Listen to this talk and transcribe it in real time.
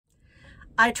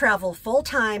I travel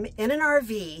full-time in an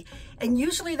RV, and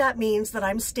usually that means that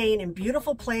I'm staying in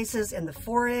beautiful places in the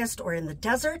forest or in the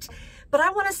desert, but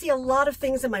I want to see a lot of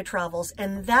things in my travels,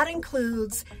 and that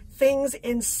includes things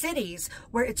in cities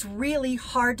where it's really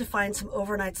hard to find some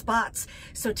overnight spots.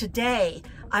 So today,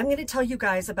 I'm going to tell you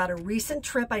guys about a recent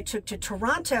trip I took to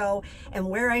Toronto and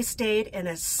where I stayed in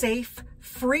a safe,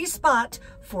 free spot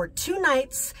for 2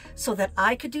 nights so that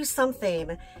I could do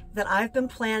something that I've been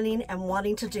planning and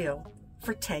wanting to do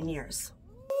for 10 years.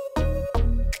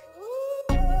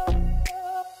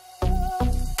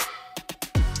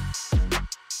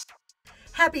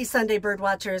 Happy Sunday,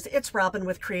 birdwatchers. It's Robin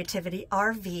with Creativity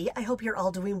RV. I hope you're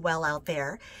all doing well out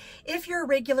there. If you're a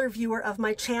regular viewer of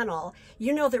my channel,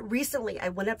 you know that recently I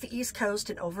went up the East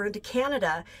Coast and over into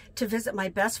Canada to visit my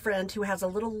best friend who has a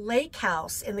little lake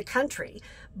house in the country.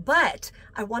 But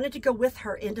I wanted to go with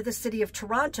her into the city of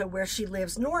Toronto where she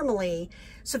lives normally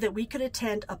so that we could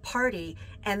attend a party,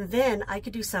 and then I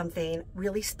could do something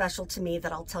really special to me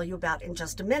that I'll tell you about in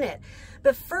just a minute.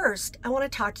 But first, I want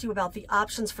to talk to you about the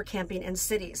options for camping in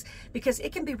cities, because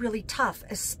it can be really tough,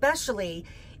 especially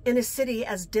in a city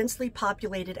as densely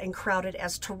populated and crowded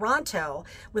as Toronto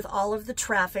with all of the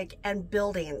traffic and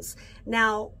buildings.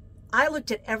 Now, I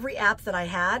looked at every app that I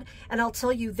had, and I'll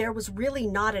tell you there was really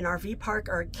not an RV park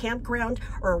or a campground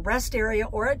or a rest area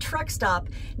or a truck stop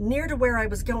near to where I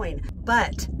was going.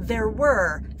 But there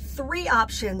were 3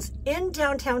 options in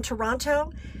downtown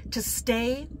Toronto to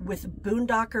stay with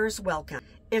Boondockers Welcome.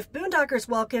 If Boondockers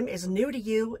Welcome is new to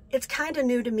you, it's kind of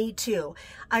new to me too.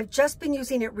 I've just been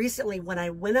using it recently when I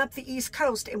went up the East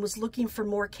Coast and was looking for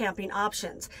more camping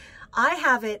options. I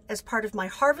have it as part of my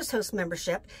Harvest Host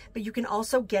membership, but you can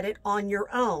also get it on your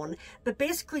own. But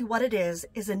basically what it is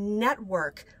a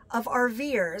network of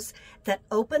RVers that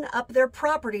open up their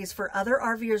properties for other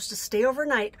RVers to stay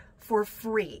overnight for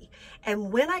free.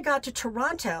 And when I got to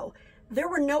Toronto, there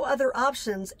were no other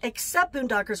options except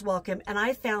Boondockers Welcome, and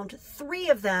I found 3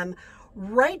 of them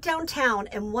right downtown,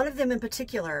 and one of them in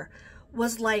particular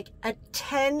was like a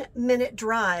 10-minute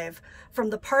drive from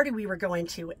the party we were going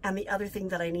to and the other thing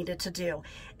that I needed to do.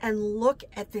 And look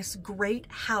at this great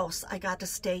house I got to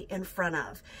stay in front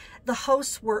of. The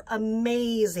hosts were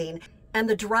amazing, and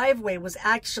the driveway was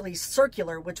actually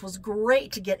circular, which was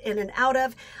great to get in and out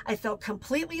of. I felt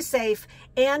completely safe,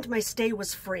 and my stay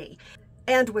was free.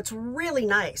 And what's really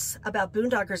nice about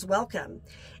Boondockers Welcome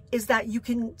is that you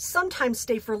can sometimes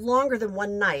stay for longer than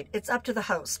 1 night. It's up to the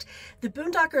host. The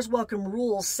Boondockers Welcome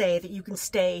rules say that you can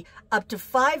stay up to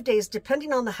 5 days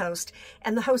depending on the host,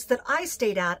 and the host that I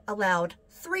stayed at allowed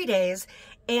 3 days,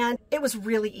 and it was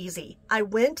really easy. I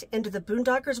went into the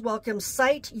Boondockers Welcome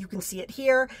site. You can see it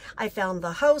here. I found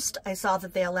the host. I saw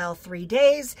that they allow 3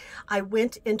 days. I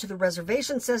went into the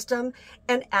reservation system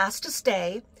and asked to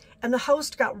stay, and the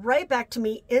host got right back to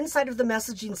me inside of the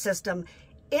messaging system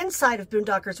inside of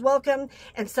Boondockers Welcome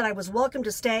and said I was welcome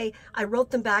to stay. I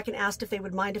wrote them back and asked if they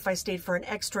would mind if I stayed for an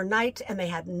extra night, and they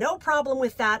had no problem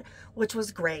with that, which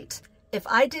was great. If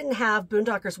I didn't have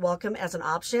Boondockers Welcome as an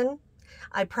option,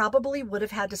 I probably would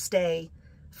have had to stay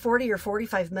 40 or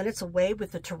 45 minutes away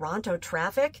with the Toronto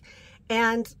traffic,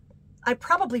 and I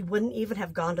probably wouldn't even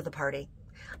have gone to the party.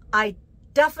 I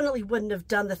definitely wouldn't have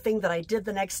done the thing that I did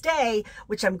the next day,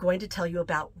 which I'm going to tell you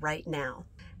about right now.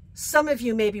 Some of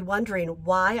you may be wondering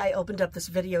why I opened up this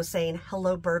video saying,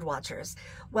 hello bird watchers.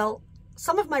 Well,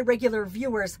 some of my regular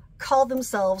viewers call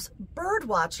themselves bird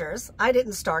watchers. I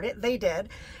didn't start it, they did,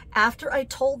 after I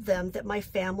told them that my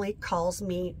family calls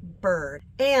me Bird.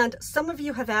 And some of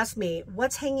you have asked me,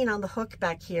 what's hanging on the hook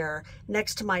back here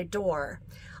next to my door?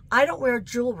 I don't wear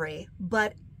jewelry,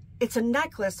 but it's a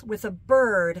necklace with a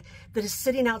bird that is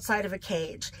sitting outside of a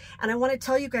cage. And I want to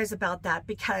tell you guys about that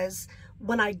because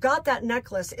when I got that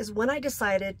necklace is when I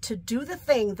decided to do the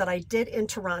thing that I did in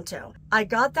Toronto. I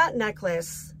got that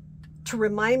necklace to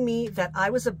remind me that I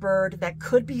was a bird that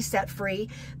could be set free,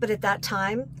 but at that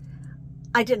time,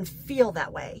 I didn't feel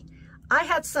that way. I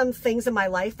had some things in my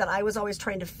life that I was always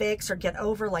trying to fix or get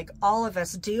over, like all of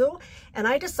us do, and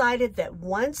I decided that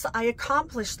once I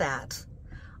accomplished that,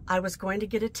 I was going to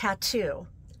get a tattoo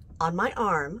on my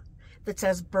arm that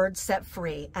says bird set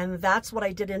free. And that's what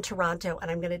I did in Toronto. And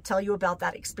I'm going to tell you about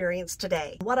that experience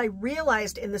today. What I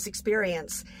realized in this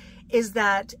experience is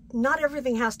that not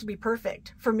everything has to be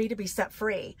perfect for me to be set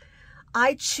free.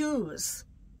 I choose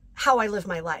how I live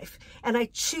my life, and I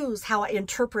choose how I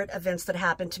interpret events that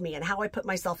happen to me and how I put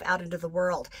myself out into the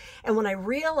world. And when I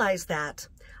realized that,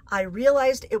 I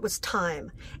realized it was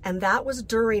time, and that was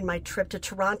during my trip to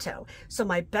Toronto. So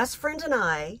my best friend and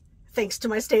I, thanks to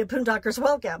my stay at Boondockers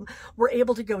Welcome, were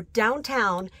able to go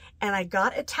downtown, and I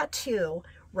got a tattoo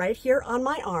right here on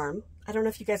my arm. I don't know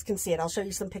if you guys can see it. I'll show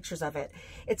you some pictures of it.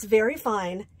 It's very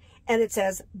fine, and it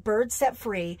says bird set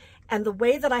free. And the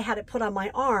way that I had it put on my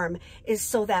arm is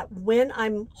so that when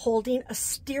I'm holding a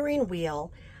steering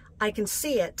wheel, I can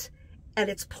see it and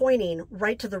it's pointing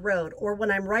right to the road. Or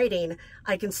when I'm writing,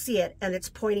 I can see it and it's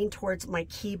pointing towards my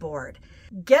keyboard.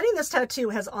 Getting this tattoo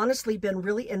has honestly been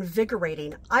really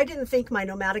invigorating. I didn't think my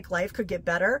nomadic life could get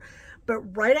better, but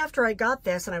right after I got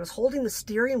this and I was holding the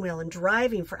steering wheel and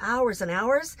driving for hours and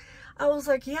hours, I was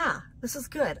like, yeah, this is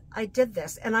good. I did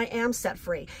this and I am set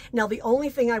free. Now, the only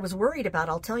thing I was worried about,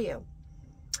 I'll tell you,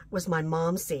 was my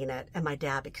mom seeing it and my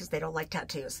dad, because they don't like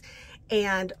tattoos.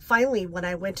 And finally, when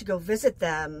I went to go visit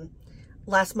them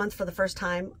last month for the first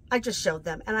time, I just showed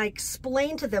them and I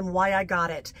explained to them why I got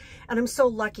it. And I'm so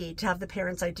lucky to have the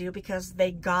parents I do, because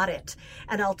they got it.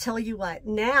 And I'll tell you what,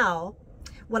 now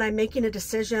when I'm making a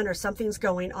decision or something's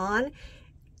going on,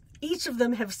 each of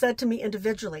them have said to me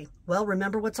individually, well,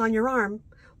 remember what's on your arm.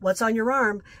 What's on your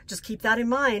arm? Just keep that in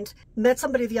mind. Met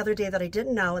somebody the other day that I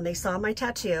didn't know, and they saw my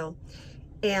tattoo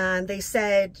and they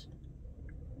said,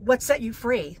 what set you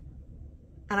free?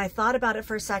 And I thought about it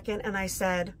for a second and I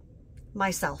said,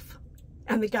 myself.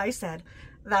 And the guy said,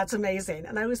 that's amazing.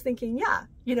 And I was thinking, yeah,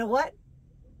 you know what?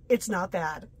 It's not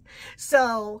bad.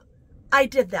 So I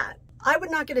did that. I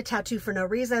would not get a tattoo for no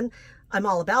reason. I'm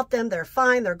all about them. They're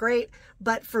fine. They're great.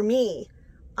 But for me,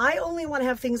 I only want to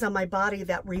have things on my body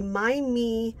that remind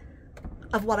me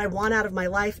of what I want out of my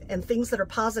life and things that are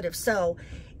positive. So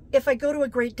if I go to a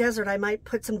great desert, I might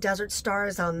put some desert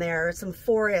stars on there, or some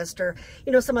forest, or,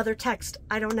 you know, some other text.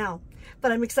 I don't know.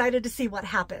 But I'm excited to see what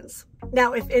happens.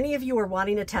 Now, if any of you are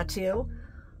wanting a tattoo,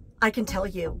 I can tell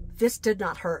you, this did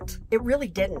not hurt. It really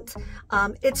didn't.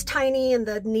 It's tiny and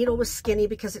the needle was skinny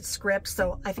because it's script,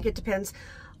 so I think it depends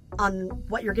on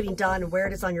what you're getting done and where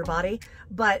it is on your body.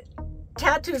 But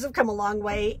tattoos have come a long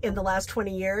way in the last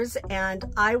 20 years, and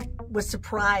I was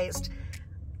surprised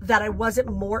that I wasn't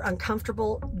more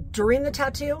uncomfortable during the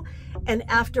tattoo, and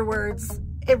afterwards,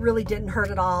 it really didn't hurt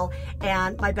at all.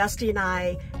 And my bestie and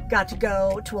I got to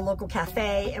go to a local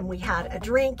cafe and we had a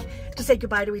drink to say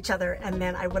goodbye to each other. And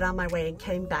then I went on my way and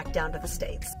came back down to the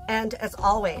States. And as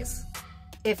always,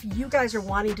 if you guys are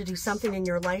wanting to do something in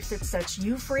your life that sets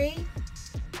you free,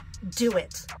 do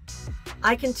it.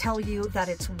 I can tell you that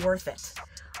it's worth it.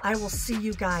 I will see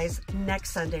you guys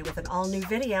next Sunday with an all new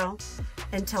video.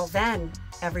 Until then,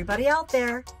 everybody out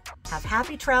there, have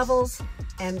happy travels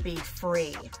and be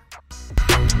free.